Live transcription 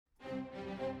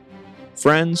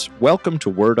Friends, welcome to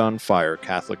Word on Fire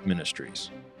Catholic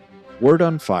Ministries. Word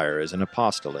on Fire is an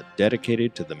apostolate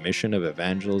dedicated to the mission of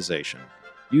evangelization,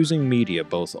 using media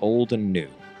both old and new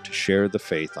to share the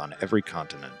faith on every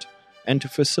continent and to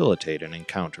facilitate an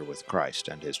encounter with Christ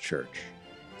and His Church.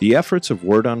 The efforts of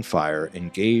Word on Fire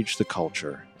engage the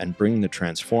culture and bring the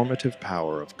transformative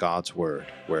power of God's Word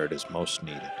where it is most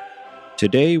needed.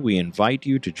 Today we invite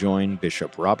you to join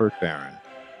Bishop Robert Barron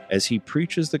as he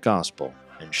preaches the gospel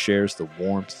and shares the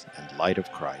warmth and light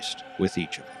of Christ with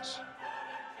each of us.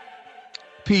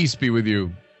 Peace be with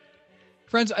you.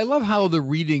 Friends, I love how the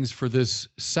readings for this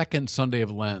second Sunday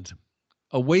of Lent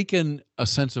awaken a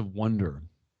sense of wonder,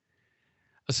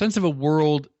 a sense of a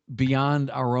world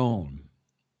beyond our own.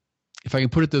 If I can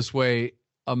put it this way,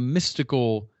 a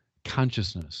mystical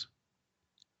consciousness.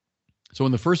 So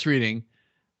in the first reading,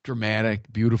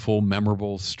 dramatic, beautiful,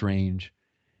 memorable, strange,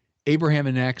 Abraham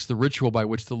enacts the ritual by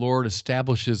which the Lord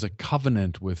establishes a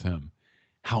covenant with him.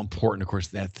 How important, of course,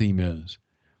 that theme is.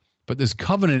 But this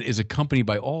covenant is accompanied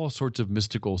by all sorts of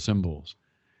mystical symbols.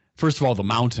 First of all, the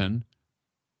mountain,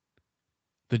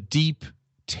 the deep,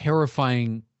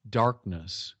 terrifying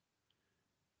darkness,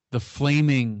 the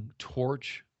flaming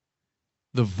torch,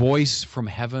 the voice from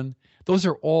heaven. Those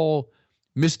are all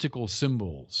mystical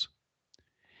symbols.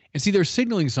 And see, they're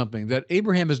signaling something, that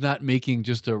Abraham is not making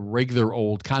just a regular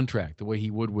old contract the way he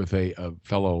would with a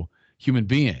fellow human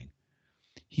being.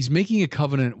 He's making a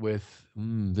covenant with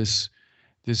this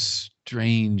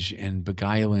strange and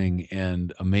beguiling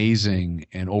and amazing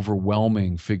and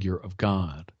overwhelming figure of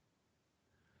God.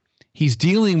 He's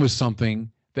dealing with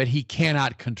something that he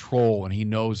cannot control, and he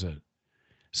knows it.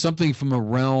 Something from a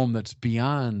realm that's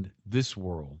beyond this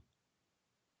world.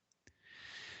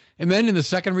 And then in the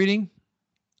second reading,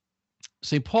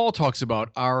 St. Paul talks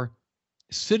about our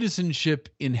citizenship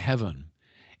in heaven.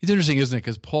 It's interesting, isn't it?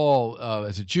 Because Paul,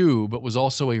 as a Jew, but was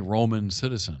also a Roman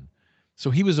citizen.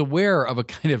 So he was aware of a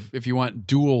kind of, if you want,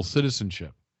 dual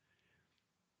citizenship.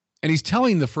 And he's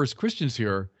telling the first Christians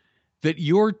here that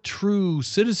your true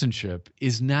citizenship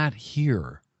is not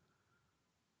here.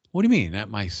 What do you mean?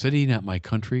 Not my city, not my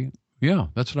country? Yeah,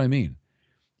 that's what I mean.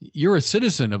 You're a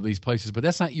citizen of these places, but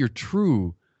that's not your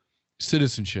true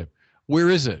citizenship.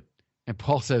 Where is it? And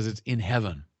Paul says it's in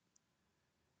heaven.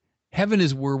 Heaven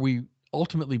is where we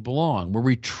ultimately belong, where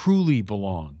we truly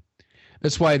belong.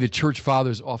 That's why the church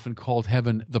fathers often called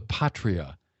heaven the patria.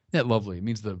 Isn't that lovely? It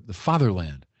means the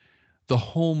fatherland, the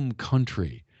home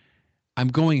country. I'm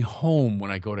going home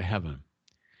when I go to heaven.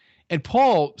 And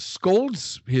Paul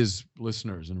scolds his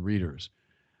listeners and readers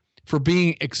for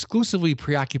being exclusively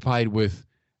preoccupied with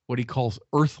what he calls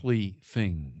earthly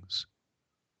things.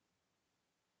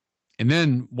 And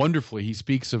then, wonderfully, he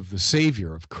speaks of the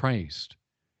Savior, of Christ,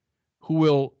 who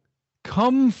will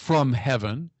come from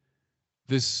heaven,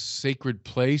 this sacred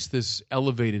place, this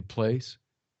elevated place.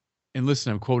 And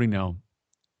listen, I'm quoting now.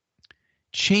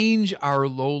 Change our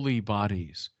lowly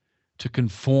bodies to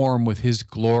conform with his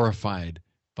glorified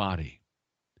body.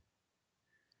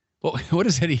 Well, what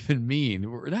does that even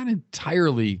mean? We're not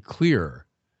entirely clear.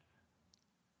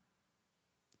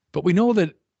 But we know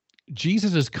that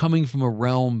Jesus is coming from a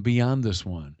realm beyond this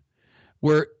one,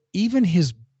 where even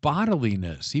his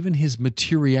bodiliness, even his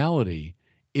materiality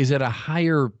is at a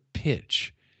higher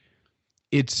pitch.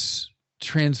 It's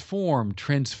transformed,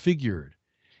 transfigured.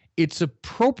 It's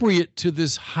appropriate to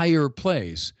this higher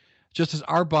place, just as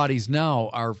our bodies now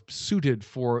are suited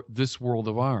for this world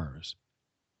of ours.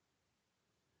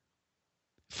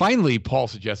 Finally,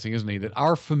 Paul's suggesting, isn't he, that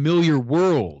our familiar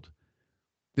world,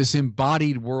 this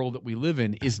embodied world that we live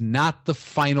in, is not the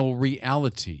final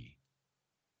reality.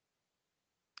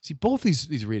 See, both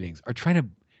these readings are trying to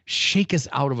shake us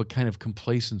out of a kind of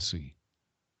complacency.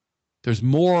 There's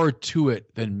more to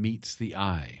it than meets the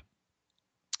eye.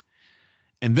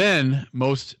 And then,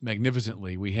 most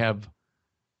magnificently, we have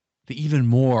the even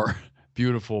more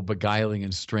beautiful, beguiling,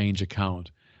 and strange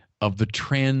account of the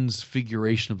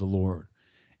transfiguration of the Lord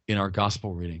in our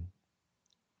gospel reading.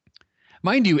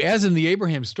 Mind you, as in the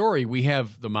Abraham story, we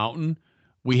have the mountain,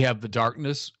 we have the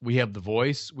darkness, we have the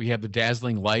voice, we have the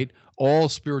dazzling light, all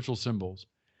spiritual symbols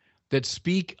that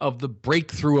speak of the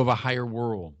breakthrough of a higher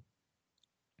world.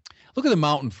 Look at the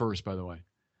mountain first, by the way.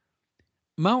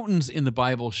 Mountains in the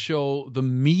Bible show the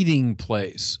meeting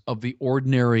place of the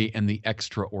ordinary and the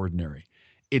extraordinary.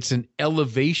 It's an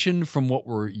elevation from what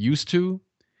we're used to.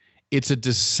 It's a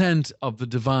descent of the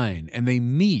divine, and they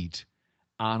meet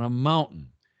on a mountain.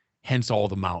 Hence all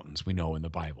the mountains we know in the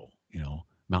Bible. You know,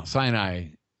 Mount Sinai,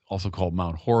 also called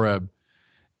Mount Horeb,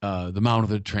 the Mount of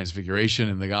the Transfiguration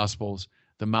in the Gospels,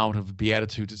 the Mount of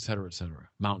Beatitudes, et cetera,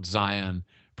 Mount Zion,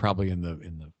 probably in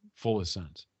the fullest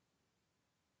sense.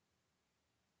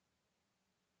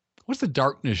 What's the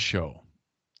darkness show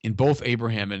in both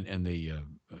Abraham and the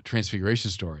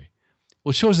Transfiguration story?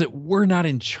 Well, it shows that we're not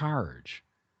in charge.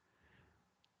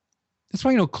 That's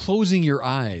why, closing your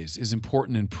eyes is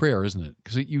important in prayer, isn't it?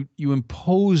 Because you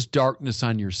impose darkness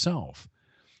on yourself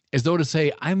as though to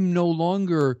say, I'm no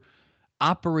longer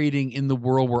operating in the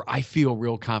world where I feel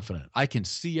real confident. I can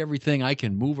see everything. I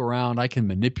can move around. I can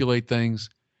manipulate things.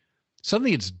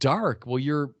 Suddenly it's dark. Well,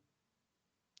 you're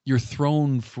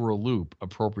thrown for a loop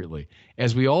appropriately,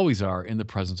 as we always are in the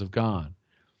presence of God.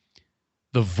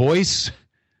 The voice,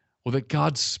 that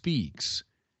God speaks.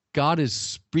 God is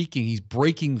speaking. He's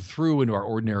breaking through into our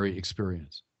ordinary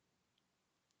experience.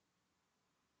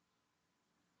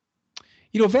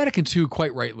 Vatican II,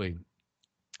 quite rightly,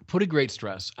 put a great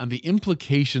stress on the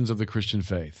implications of the Christian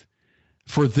faith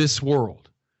for this world.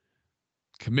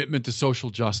 Commitment to social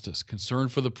justice, concern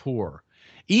for the poor,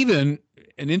 even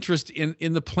an interest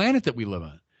in the planet that we live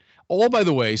on. All, by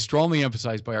the way, strongly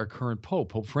emphasized by our current Pope,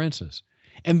 Pope Francis.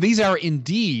 And these are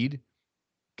indeed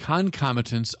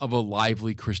concomitants of a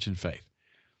lively Christian faith.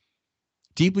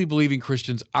 Deeply believing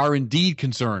Christians are indeed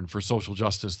concerned for social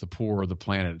justice, the poor, the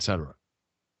planet, etc.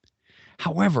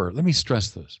 However, let me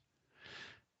stress this.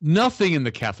 Nothing in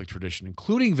the Catholic tradition,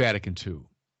 including Vatican II,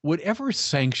 would ever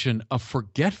sanction a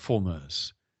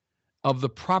forgetfulness of the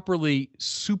properly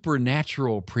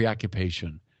supernatural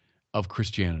preoccupation of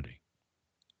Christianity.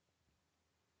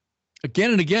 Again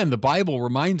and again, the Bible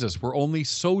reminds us we're only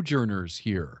sojourners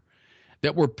here,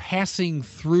 that we're passing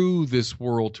through this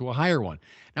world to a higher one.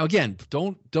 Now, again,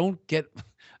 don't get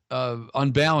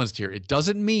unbalanced here. It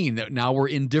doesn't mean that now we're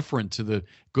indifferent to the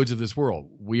goods of this world.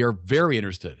 We are very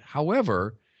interested.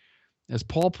 However, as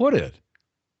Paul put it,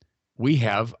 we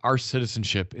have our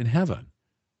citizenship in heaven.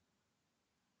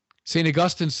 St.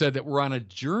 Augustine said that we're on a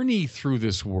journey through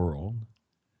this world,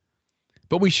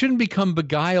 but we shouldn't become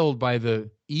beguiled by the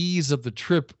ease of the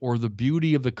trip or the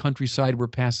beauty of the countryside we're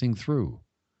passing through.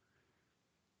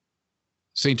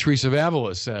 St. Teresa of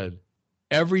Avila said,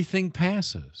 everything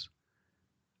passes.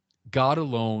 God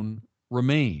alone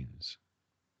remains.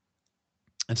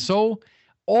 And so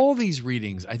all these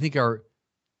readings, I think, are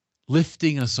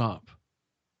lifting us up.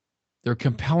 They're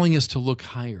compelling us to look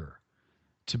higher,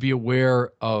 to be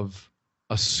aware of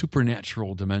a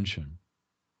supernatural dimension.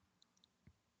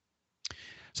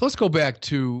 So let's go back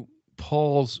to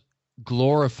Paul's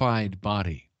glorified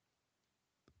body.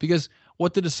 Because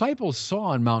what the disciples saw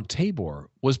on Mount Tabor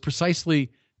was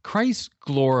precisely Christ's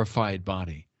glorified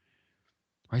body.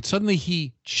 Right? Suddenly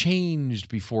he changed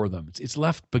before them. It's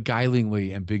left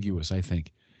beguilingly ambiguous, I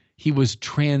think. He was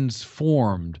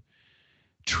transformed,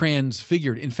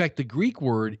 transfigured. In fact, the Greek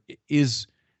word is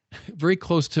very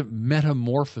close to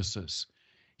metamorphosis.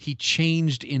 He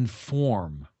changed in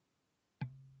form.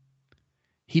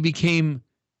 He became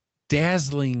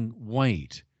dazzling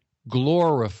white,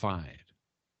 glorified.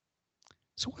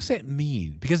 So what does that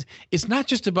mean? Because it's not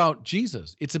just about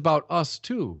Jesus. It's about us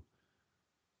too.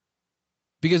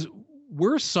 Because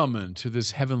we're summoned to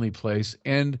this heavenly place,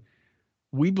 and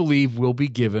we believe we'll be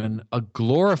given a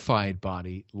glorified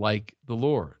body like the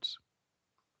Lord's.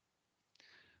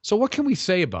 So what can we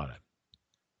say about it?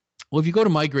 Well, if you go to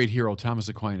my great hero, Thomas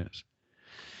Aquinas,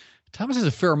 Thomas has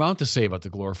a fair amount to say about the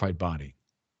glorified body,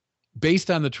 based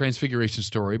on the Transfiguration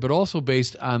story, but also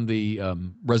based on the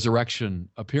resurrection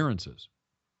appearances.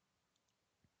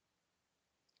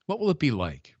 What will it be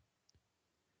like?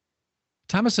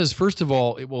 Thomas says, first of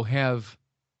all, it will have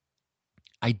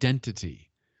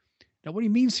identity. Now, what he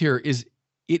means here is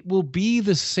it will be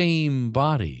the same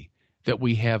body that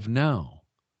we have now.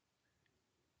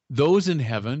 Those in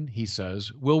heaven, he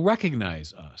says, will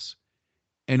recognize us,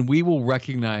 and we will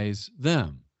recognize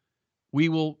them. We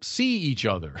will see each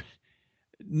other,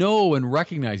 know and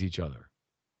recognize each other.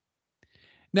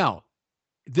 Now,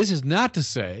 this is not to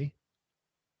say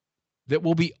that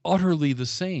we'll be utterly the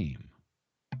same.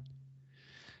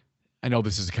 I know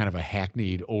this is kind of a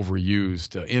hackneyed,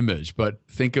 overused image, but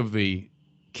think of the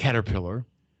caterpillar,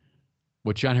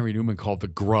 what John Henry Newman called the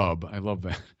grub. I love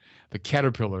that. The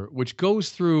caterpillar, which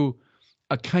goes through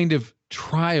a kind of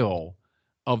trial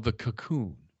of the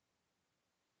cocoon.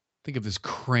 Think of this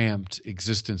cramped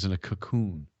existence in a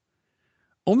cocoon,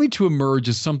 only to emerge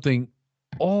as something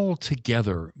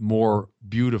altogether more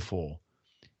beautiful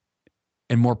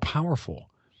and more powerful.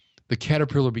 The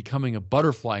caterpillar becoming a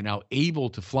butterfly, now able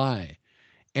to fly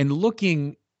and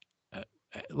looking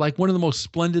like one of the most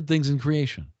splendid things in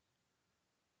creation.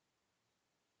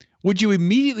 Would you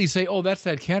immediately say, oh, that's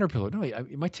that caterpillar? No,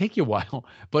 it might take you a while,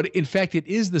 but in fact, it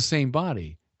is the same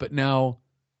body, but now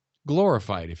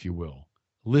glorified, if you will,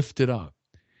 lifted up.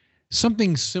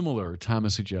 Something similar,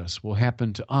 Thomas suggests, will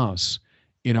happen to us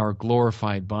in our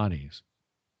glorified bodies.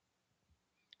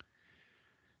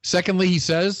 Secondly, he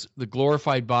says the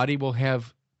glorified body will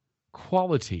have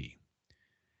quality.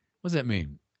 What does that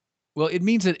mean? Well, it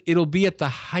means that it'll be at the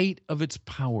height of its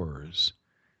powers,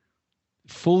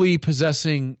 fully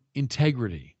possessing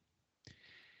integrity.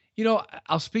 You know,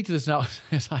 I'll speak to this now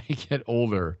as I get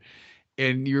older.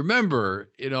 And you remember,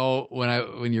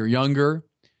 when you're younger,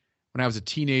 when I was a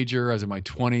teenager, I was in my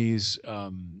 20s,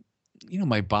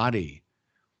 my body,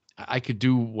 I could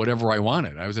do whatever I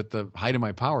wanted. I was at the height of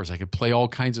my powers. I could play all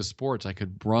kinds of sports. I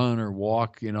could run or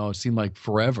walk, it seemed like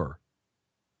forever.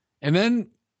 And then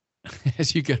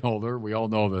as you get older, we all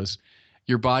know this,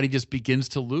 your body just begins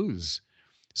to lose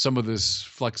some of this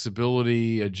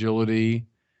flexibility, agility.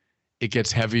 It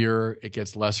gets heavier. It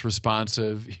gets less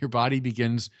responsive. Your body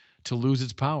begins to lose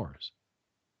its powers.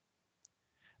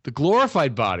 The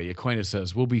glorified body, Aquinas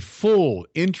says, will be full,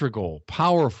 integral,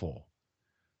 powerful,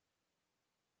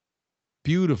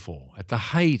 beautiful, at the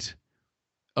height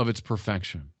of its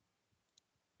perfection.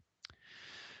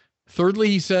 Thirdly,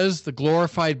 he says the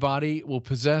glorified body will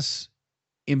possess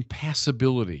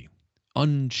impassibility,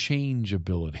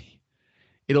 unchangeability.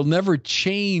 It'll never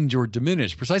change or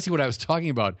diminish. Precisely what I was talking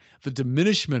about, the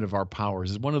diminishment of our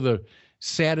powers is one of the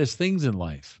saddest things in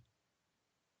life.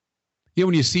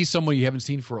 When you see someone you haven't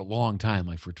seen for a long time,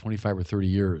 like for 25 or 30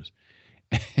 years,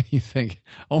 you think,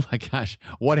 oh my gosh,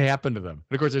 what happened to them?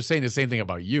 And of course, they're saying the same thing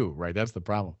about you, right? That's the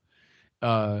problem.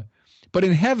 But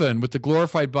in heaven, with the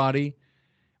glorified body,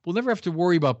 we'll never have to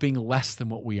worry about being less than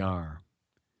what we are.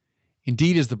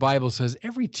 Indeed, as the Bible says,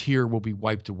 every tear will be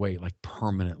wiped away, like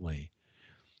permanently.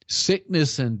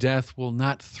 Sickness and death will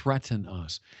not threaten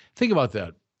us. Think about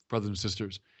that, brothers and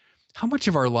sisters. How much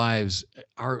of our lives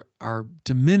are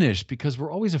diminished because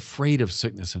we're always afraid of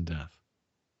sickness and death?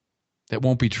 That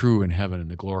won't be true in heaven in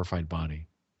the glorified body.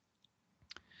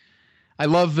 I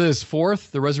love this.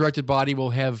 Fourth, the resurrected body will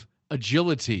have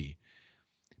agility,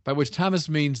 by which Thomas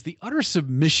means the utter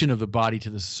submission of the body to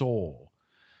the soul,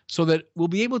 so that we'll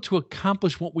be able to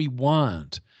accomplish what we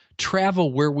want,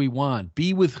 travel where we want,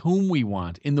 be with whom we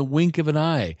want, in the wink of an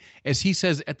eye, as he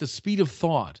says, at the speed of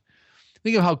thought.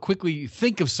 Think of how quickly you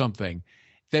think of something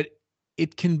that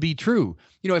it can be true.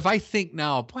 If I think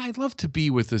now, boy, I'd love to be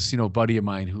with this, buddy of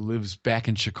mine who lives back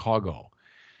in Chicago.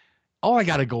 All I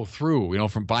got to go through,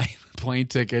 from buying plane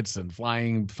tickets and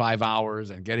flying 5 hours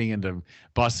and getting into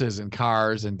buses and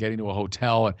cars and getting to a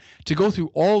hotel, and to go through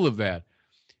all of that.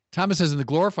 Thomas says in the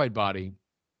glorified body,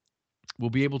 we'll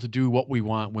be able to do what we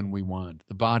want when we want.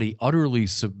 The body utterly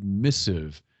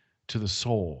submissive to the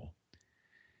soul.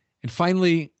 And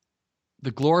finally, the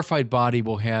glorified body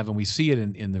will have, and we see it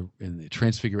in the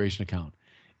Transfiguration account,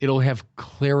 it'll have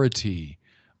clarity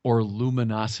or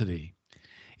luminosity.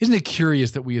 Isn't it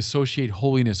curious that we associate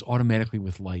holiness automatically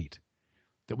with light?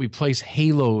 That we place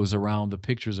halos around the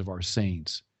pictures of our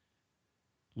saints?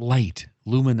 Light,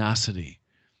 luminosity.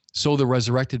 So the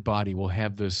resurrected body will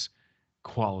have this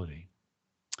quality.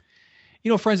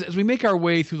 Friends, as we make our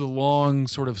way through the long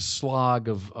sort of slog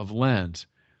of Lent,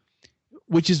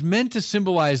 which is meant to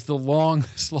symbolize the long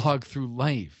slog through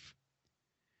life,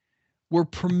 we're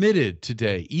permitted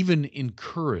today, even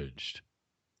encouraged,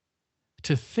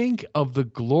 to think of the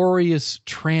glorious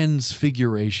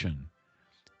transfiguration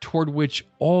toward which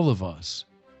all of us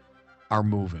are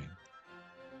moving.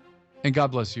 And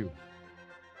God bless you.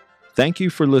 Thank you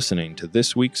for listening to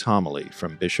this week's homily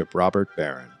from Bishop Robert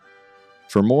Barron.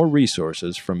 For more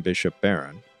resources from Bishop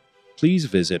Barron, please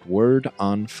visit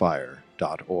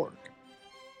wordonfire.org.